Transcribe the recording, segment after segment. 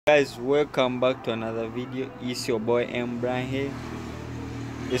Guys, welcome back to another video. It's your boy MBrian here.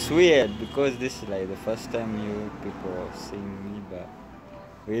 It's weird because this is like the first time you people are seeing me, but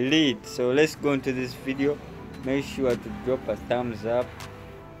we lit. So let's go into this video. Make sure to drop a thumbs up,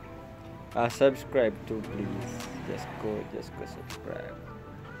 subscribe too, please. Just go subscribe.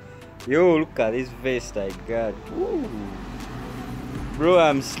 Yo, look at this vest I got. Woo. Bro,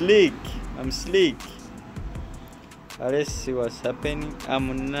 I'm slick. Let's see what's happening.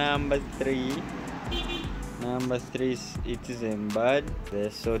 I'm number 3. Number 3 it isn't bad.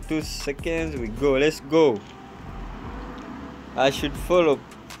 So 2 seconds we go. Let's go. I should follow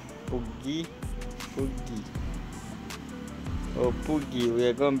Puggy. Oh, Puggy. We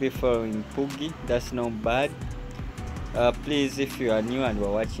are gonna be following Puggy. That's not bad. Please, if you are new and you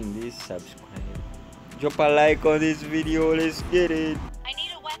are watching this, subscribe. Drop a like on this video. Let's get it. I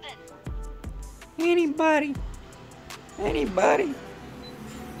need a weapon. Anybody?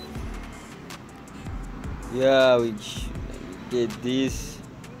 Yeah, we get this.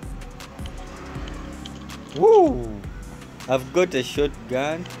 Woo! I've got a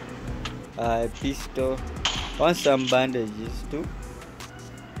shotgun, a pistol, want some bandages too,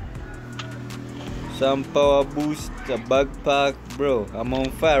 some power boost, a backpack. Bro, I'm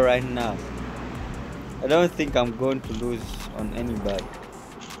on fire right now. I don't think I'm going to lose on anybody.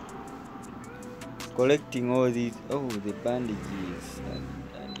 Collecting all these. Oh, the bandages.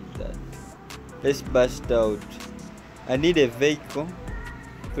 I need that. Let's bust out. I need a vehicle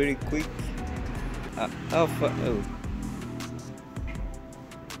pretty quick. How far? Oh.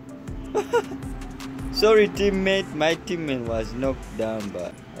 Sorry, teammate. My teammate was knocked down,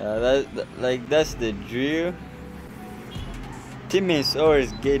 but that's the drill. Teammates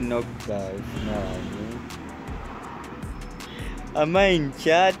always get knocked out. You know what I mean? Am I in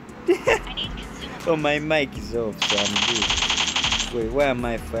chat? Oh, my mic is off, so I'm good. Wait, why am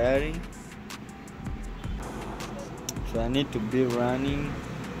I firing? So I need to be running.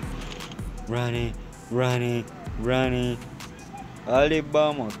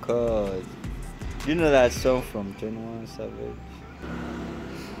 Alabama cause. You know that song from 21 Savage?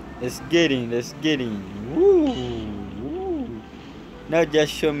 Let's get in. Woo. Now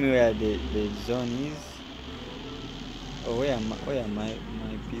just show me where the zone is. Oh, where are my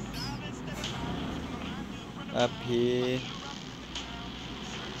peeps? Up here.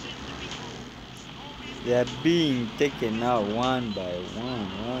 They are being taken out one by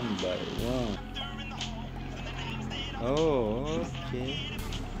one. Oh, okay.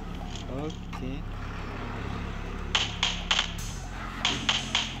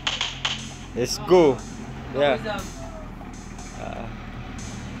 Let's go. Yeah.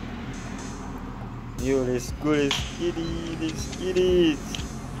 Yo, let's go. Let's get it.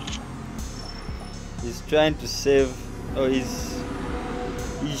 He's trying to save. Oh, is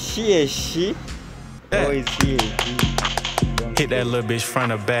she a she? Oh, is he a he? Hit that little bitch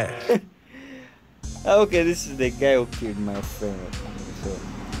front or back. Okay, this is the guy who killed my friend. So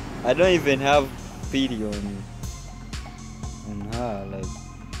I don't even have pity on her. Like,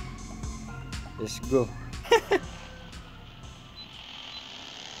 let's go.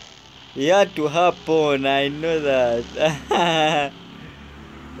 He had to hop on. I know that.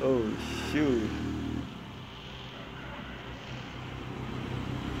 Oh shoot.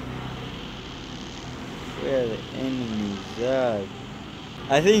 Where the enemies are.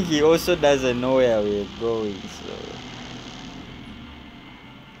 I think he also doesn't know where we're going, so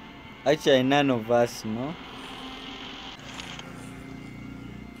actually none of us know.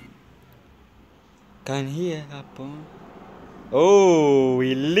 Can he happen? Oh,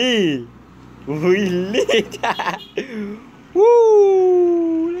 we lit. Woo!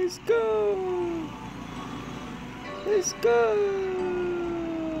 Let's go.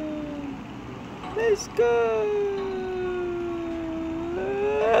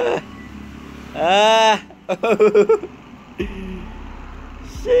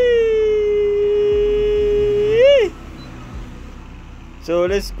 So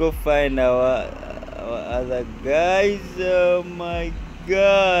let's go find our other guys. Oh my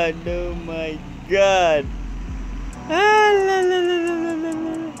god.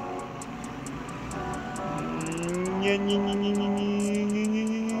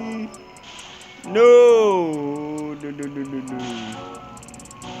 No.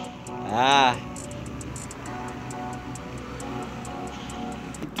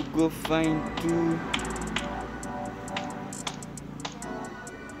 Need to go find two.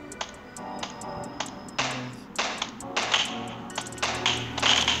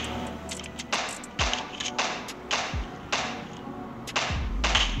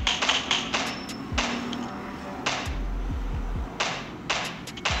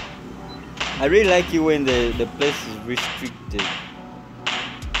 I really like it when the place is restricted.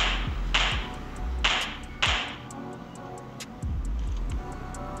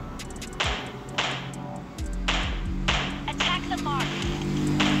 Attack the mark.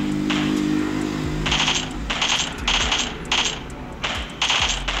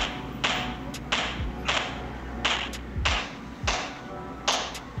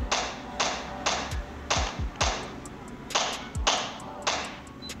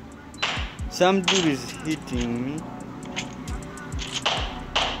 Some dude is hitting me.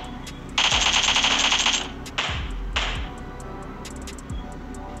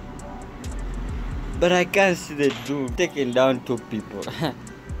 But I can't see the dude taking down 2 people,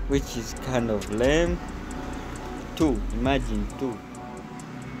 which is kind of lame. 2, imagine 2.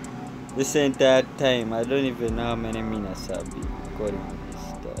 This entire time, I don't even know how many minutes I've been recording this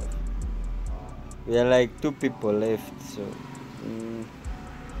stuff. We are like 2 people left, so.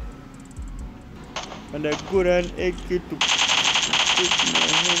 And I got an AK to put my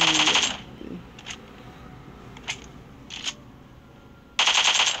hand.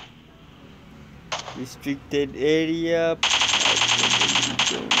 Restricted area. I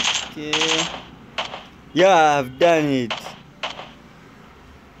don't care. Yeah, I've done it.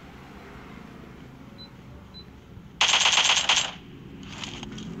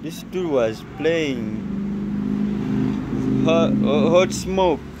 This dude was playing hot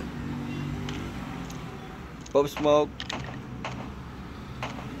smoke. Pop smoke.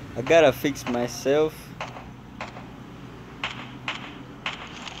 I gotta fix myself.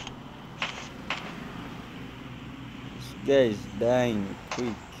 This guy is dying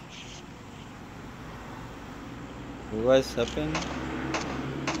quick. What's happening?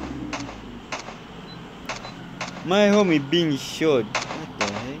 My homie being shot. What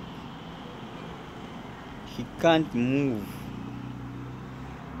the heck? He can't move.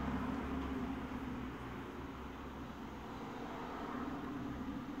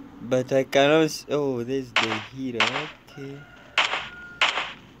 But I cannot. Oh, there's the heater. Okay.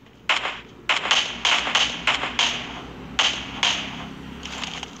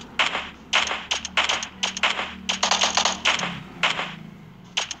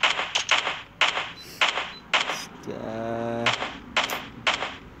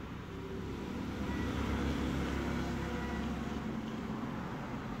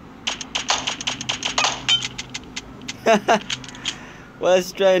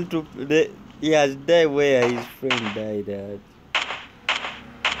 Was trying to. He has died where his friend died at.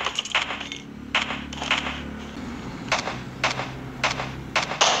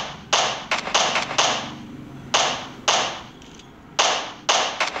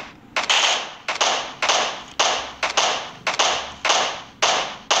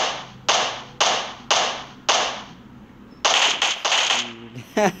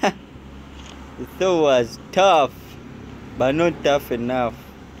 The thought was tough, but not tough enough.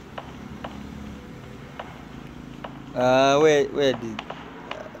 Where did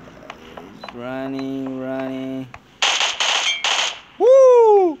running?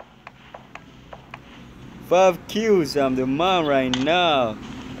 Woo! 5 kills. I'm the man right now.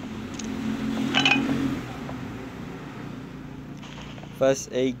 First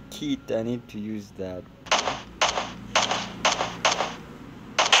aid kit. I need to use that.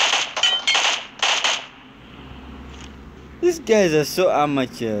 These guys are so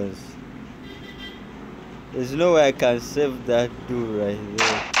amateurs. There's no way I can save that dude right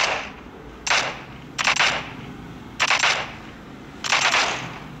there.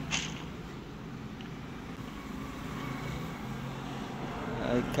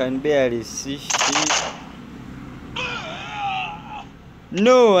 I can barely see shit.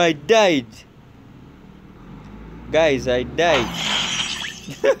 No, I died. Guys, I died.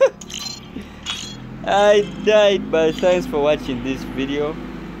 I died, but thanks for watching this video.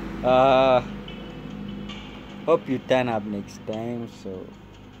 Hope you turn up next time. So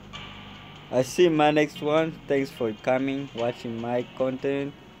I see my next one. Thanks for coming, watching my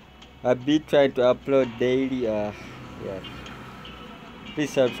content. I'll be trying to upload daily. Yeah.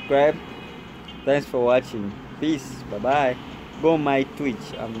 Please subscribe. Thanks for watching. Peace. Bye bye. Go on my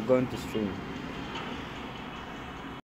Twitch. I'm going to stream.